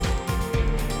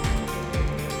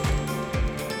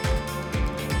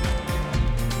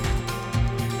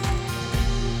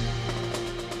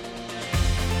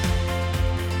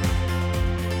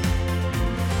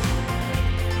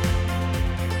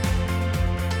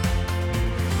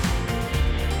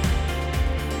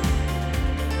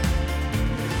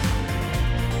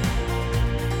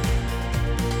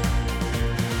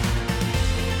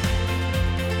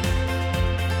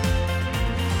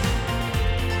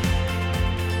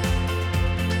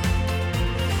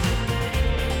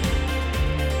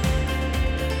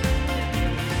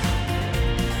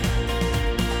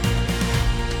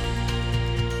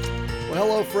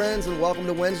friends, and welcome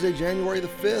to Wednesday, January the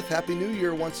 5th. Happy New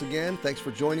Year once again. Thanks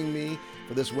for joining me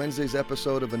for this Wednesday's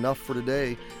episode of Enough for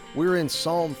Today. We're in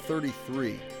Psalm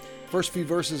 33. First few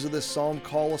verses of this psalm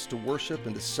call us to worship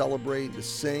and to celebrate, to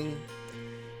sing.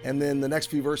 And then the next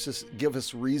few verses give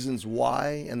us reasons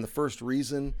why. And the first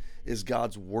reason is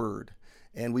God's Word.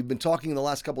 And we've been talking the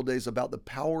last couple of days about the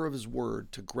power of His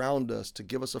Word to ground us, to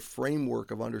give us a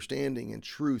framework of understanding and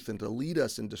truth, and to lead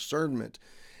us in discernment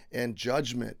and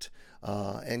judgment,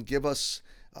 and give us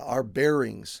our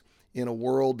bearings in a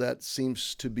world that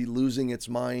seems to be losing its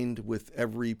mind with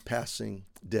every passing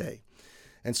day.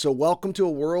 And so welcome to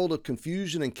a world of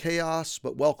confusion and chaos,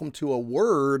 but welcome to a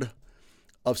word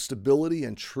of stability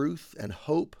and truth and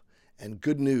hope and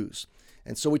good news.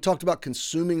 And so we talked about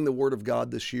consuming the Word of God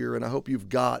this year, and I hope you've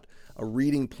got a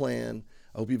reading plan.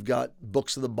 I hope you've got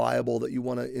books of the Bible that you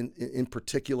want to, in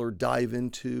particular, dive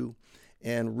into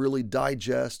and really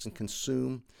digest and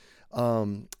consume,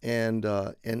 and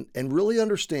really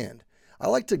understand. I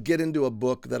like to get into a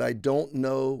book that I don't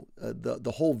know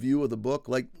the whole view of the book.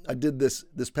 Like I did this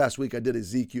past week, I did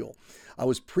Ezekiel. I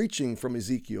was preaching from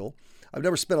Ezekiel. I've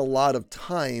never spent a lot of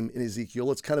time in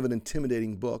Ezekiel. It's kind of an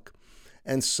intimidating book.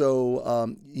 And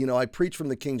so, I preach from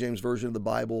the King James Version of the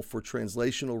Bible for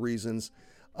translational reasons.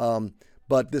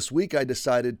 But this week I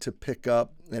decided to pick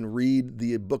up and read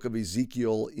the book of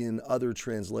Ezekiel in other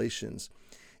translations.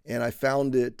 And I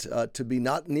found it to be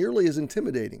not nearly as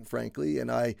intimidating, frankly.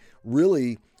 And I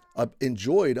really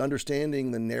enjoyed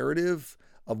understanding the narrative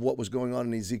of what was going on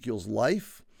in Ezekiel's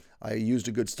life. I used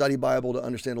a good study Bible to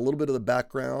understand a little bit of the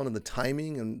background and the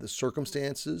timing and the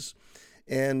circumstances.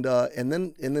 And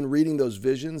then reading those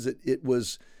visions,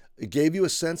 it gave you a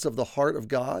sense of the heart of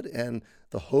God and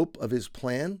the hope of His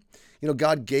plan.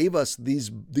 God gave us these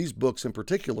books in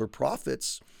particular.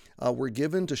 Prophets were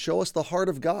given to show us the heart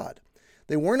of God.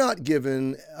 They were not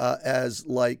given as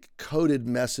like coded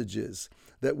messages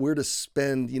that we're to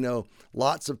spend,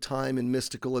 lots of time in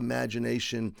mystical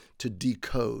imagination to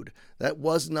decode. That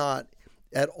was not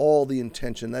at all the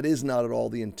intention. That is not at all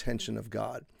the intention of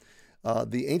God.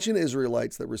 The ancient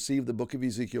Israelites that received the book of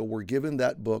Ezekiel were given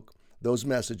that book, those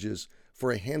messages,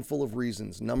 for a handful of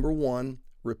reasons. Number one,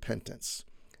 repentance.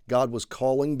 God was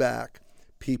calling back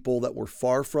people that were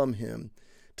far from Him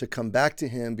to come back to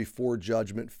Him before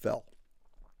judgment fell.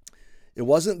 It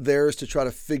wasn't theirs to try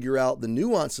to figure out the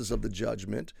nuances of the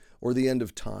judgment or the end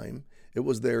of time. It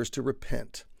was theirs to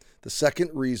repent. The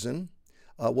second reason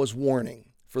was warning.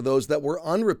 For those that were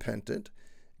unrepentant,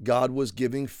 God was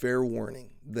giving fair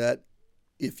warning that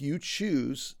if you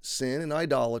choose sin and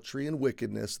idolatry and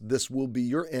wickedness, this will be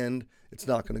your end. It's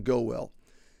not going to go well.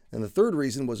 And the third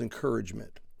reason was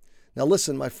encouragement. Now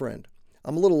listen, my friend,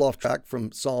 I'm a little off track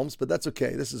from Psalms, but that's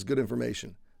okay. This is good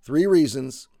information. 3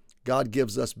 reasons God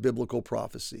gives us biblical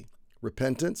prophecy: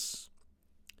 repentance,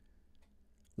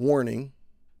 warning,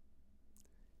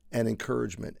 and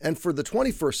encouragement. And for the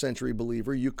 21st century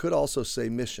believer, you could also say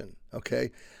mission,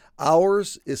 okay?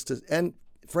 Ours is to, and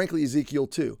frankly, Ezekiel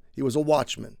too, he was a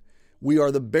watchman. We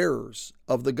are the bearers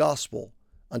of the gospel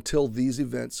until these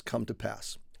events come to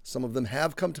pass. Some of them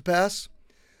have come to pass.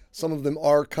 Some of them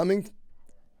are coming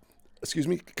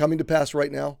to pass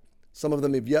right now. Some of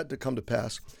them have yet to come to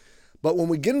pass. But when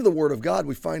we get into the Word of God,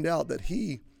 we find out that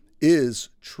He is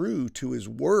true to His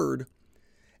Word,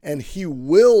 and He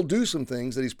will do some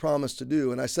things that He's promised to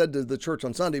do. And I said to the church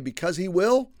on Sunday, because He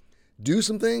will do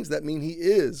some things, that means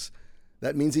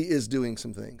He is doing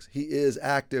some things. He is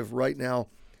active right now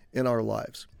in our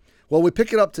lives. Well, we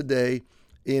pick it up today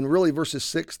in really verses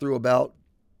 6 through about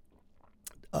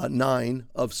 9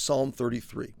 of Psalm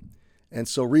 33. And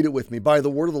so read it with me. By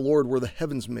the word of the Lord were the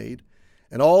heavens made,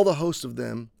 and all the host of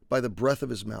them by the breath of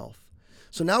His mouth.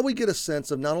 So now we get a sense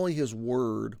of not only His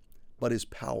word, but His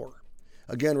power.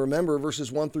 Again, remember verses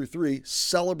 1 through 3,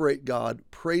 celebrate God,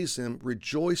 praise Him,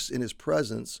 rejoice in His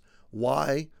presence.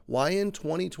 Why? Why in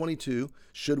 2022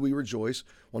 should we rejoice?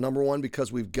 Well, number one,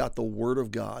 because we've got the Word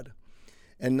of God.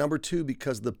 And number two,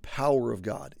 because the power of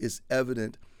God is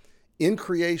evident in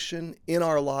creation, in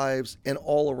our lives, and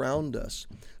all around us.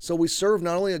 So we serve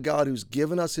not only a God who's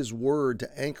given us His Word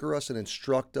to anchor us and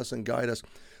instruct us and guide us,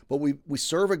 but we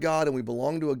serve a God and we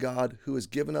belong to a God who has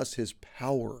given us His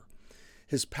power.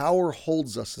 His power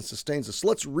holds us and sustains us. So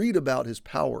let's read about His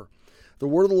power. The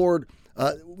word of the Lord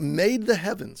made the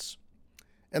heavens,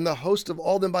 and the host of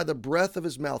all them by the breath of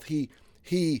His mouth. He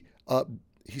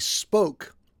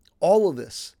spoke all of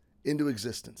this into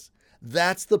existence.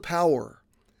 That's the power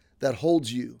that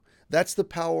holds you. That's the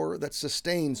power that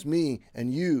sustains me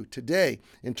and you today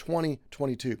in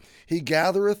 2022. He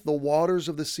gathereth the waters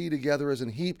of the sea together as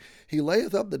an heap. He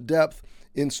layeth up the depth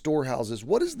in storehouses.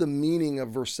 What is the meaning of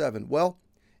verse 7? Well,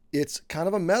 it's kind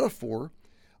of a metaphor.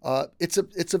 It's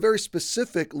a very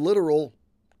specific literal.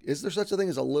 Is there such a thing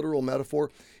as a literal metaphor?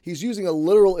 He's using a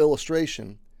literal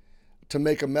illustration to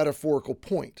make a metaphorical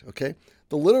point, okay?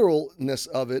 The literalness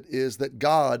of it is that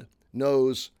God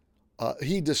knows,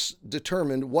 he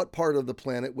determined what part of the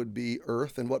planet would be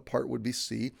earth and what part would be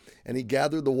sea, and he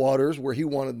gathered the waters where he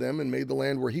wanted them and made the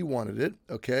land where he wanted it,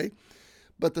 okay?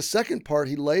 But the second part,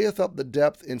 he layeth up the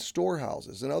depth in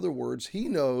storehouses. In other words, he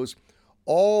knows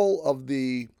all of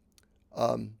the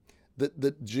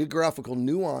geographical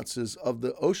nuances of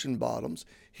the ocean bottoms.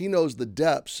 He knows the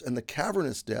depths and the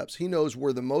cavernous depths. He knows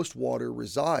where the most water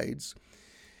resides.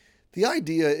 The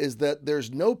idea is that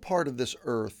there's no part of this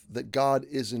earth that God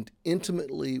isn't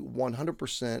intimately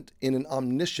 100% in an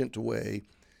omniscient way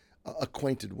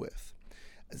acquainted with.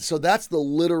 So that's the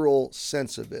literal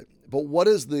sense of it. But what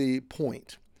is the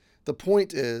point? The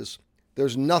point is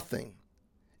there's nothing.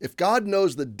 If God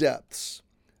knows the depths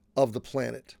of the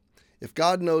planet, if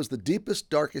God knows the deepest,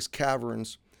 darkest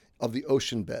caverns of the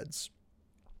ocean beds,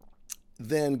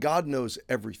 then God knows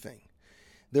everything.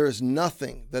 There is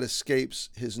nothing that escapes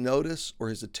his notice or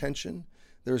his attention.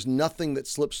 There's nothing that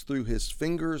slips through his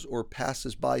fingers or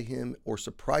passes by him or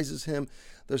surprises him.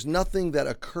 There's nothing that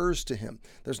occurs to him.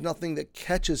 There's nothing that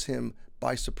catches him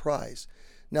by surprise.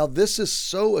 Now, this is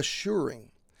so assuring,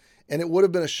 and it would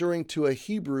have been assuring to a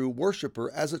Hebrew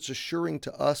worshiper as it's assuring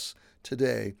to us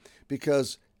today,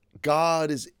 because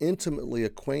God is intimately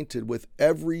acquainted with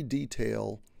every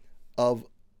detail of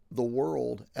the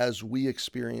world as we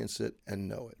experience it and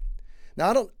know it. Now,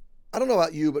 I don't know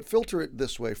about you, but filter it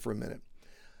this way for a minute.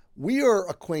 We are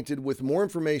acquainted with more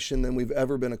information than we've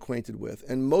ever been acquainted with,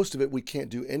 and most of it we can't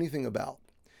do anything about.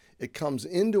 It comes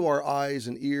into our eyes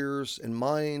and ears and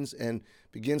minds and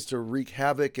begins to wreak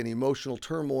havoc and emotional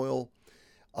turmoil,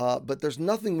 but there's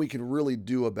nothing we can really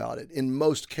do about it in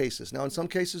most cases. Now, in some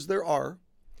cases there are.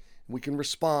 We can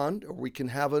respond or we can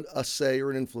have a say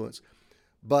or an influence,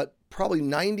 but probably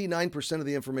 99% of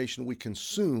the information we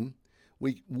consume,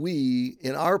 we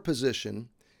in our position,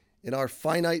 in our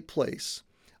finite place,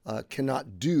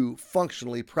 cannot do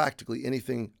functionally, practically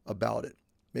anything about it.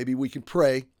 Maybe we can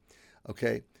pray,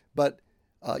 okay, but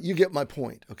you get my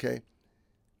point, okay?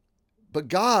 But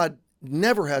God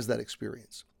never has that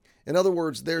experience. In other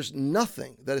words, there's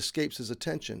nothing that escapes his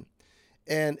attention,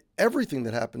 and everything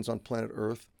that happens on planet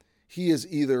Earth, he is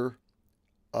either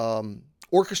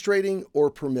orchestrating or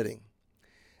permitting.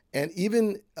 And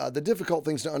even the difficult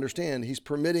things to understand, he's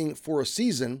permitting for a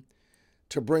season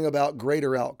to bring about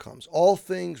greater outcomes. All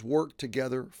things work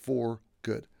together for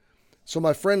good. So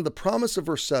my friend, the promise of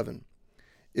verse 7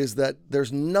 is that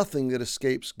there's nothing that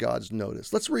escapes God's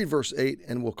notice. Let's read verse 8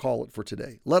 and we'll call it for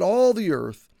today. Let all the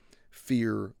earth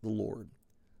fear the Lord.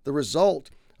 The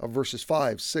result of verses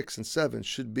 5, 6, and 7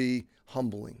 should be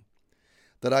humbling.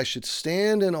 That I should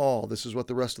stand in awe. This is what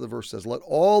the rest of the verse says. Let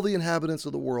all the inhabitants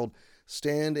of the world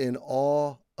stand in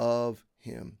awe of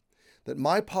him. That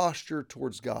my posture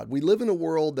towards God, we live in a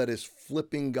world that is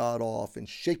flipping God off and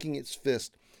shaking its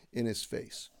fist in his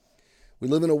face. We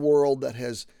live in a world that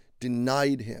has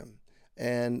denied him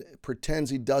and pretends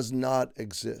he does not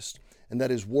exist, and that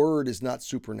his word is not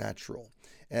supernatural,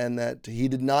 and that he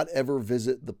did not ever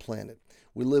visit the planet.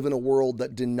 We live in a world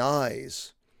that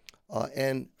denies,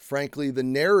 and frankly, the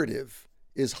narrative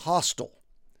is hostile.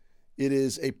 It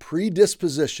is a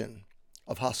predisposition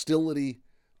of hostility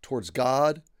towards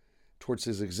God, towards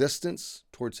his existence,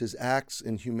 towards his acts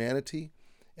in humanity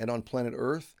and on planet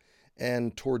Earth,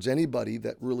 and towards anybody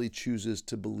that really chooses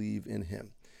to believe in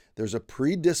him. There's a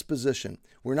predisposition.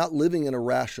 We're not living in a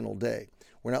rational day.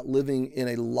 We're not living in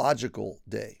a logical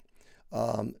day.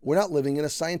 We're not living in a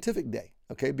scientific day,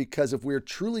 okay? Because if we're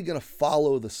truly going to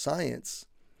follow the science,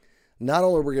 not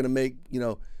only are we going to make,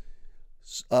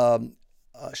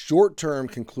 short-term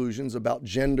conclusions about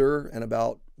gender and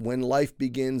about when life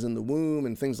begins in the womb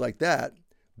and things like that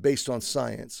based on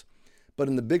science, but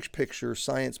in the big picture,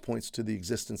 science points to the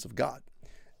existence of God.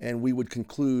 And we would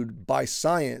conclude by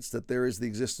science that there is the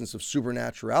existence of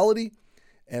supernaturality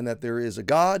and that there is a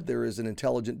God, there is an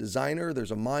intelligent designer,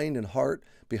 there's a mind and heart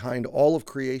behind all of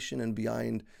creation and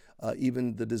behind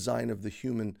even the design of the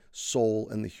human soul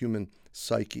and the human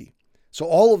psyche. So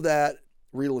all of that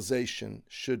realization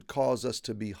should cause us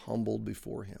to be humbled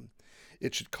before him.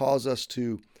 It should cause us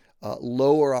to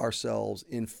lower ourselves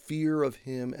in fear of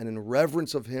him and in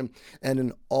reverence of him and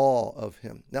in awe of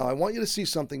him. Now, I want you to see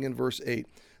something in verse 8.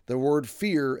 The word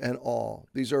fear and awe.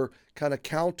 These are kind of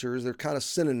counters. They're kind of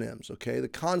synonyms, okay? The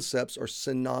concepts are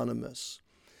synonymous.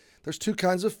 There's two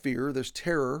kinds of fear. There's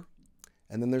terror,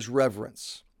 and then there's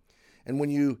reverence. And when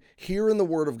you hear in the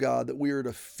Word of God that we are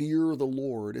to fear the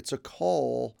Lord, it's a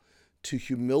call to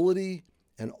humility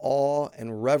and awe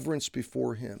and reverence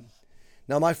before Him.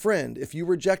 Now, my friend, if you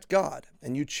reject God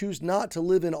and you choose not to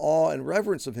live in awe and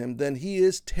reverence of Him, then He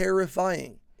is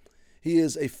terrifying. He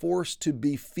is a force to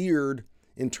be feared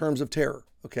in terms of terror,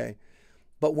 okay?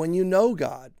 But when you know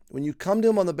God, when you come to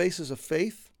Him on the basis of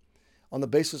faith, on the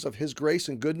basis of His grace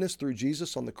and goodness through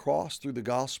Jesus on the cross, through the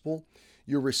gospel,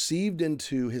 you're received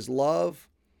into His love,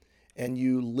 and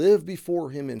you live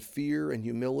before Him in fear and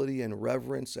humility and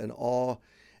reverence and awe,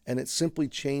 and it simply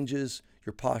changes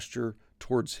your posture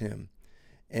towards Him.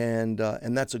 And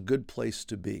that's a good place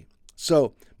to be.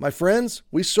 So, my friends,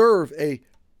 we serve a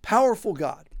powerful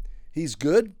God. He's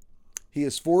good. He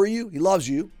is for you. He loves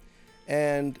you.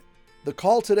 And the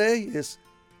call today is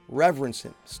reverence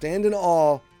Him. Stand in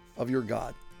awe of your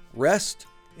God. Rest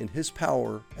in His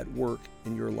power at work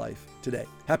in your life today.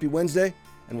 Happy Wednesday,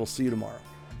 and we'll see you tomorrow.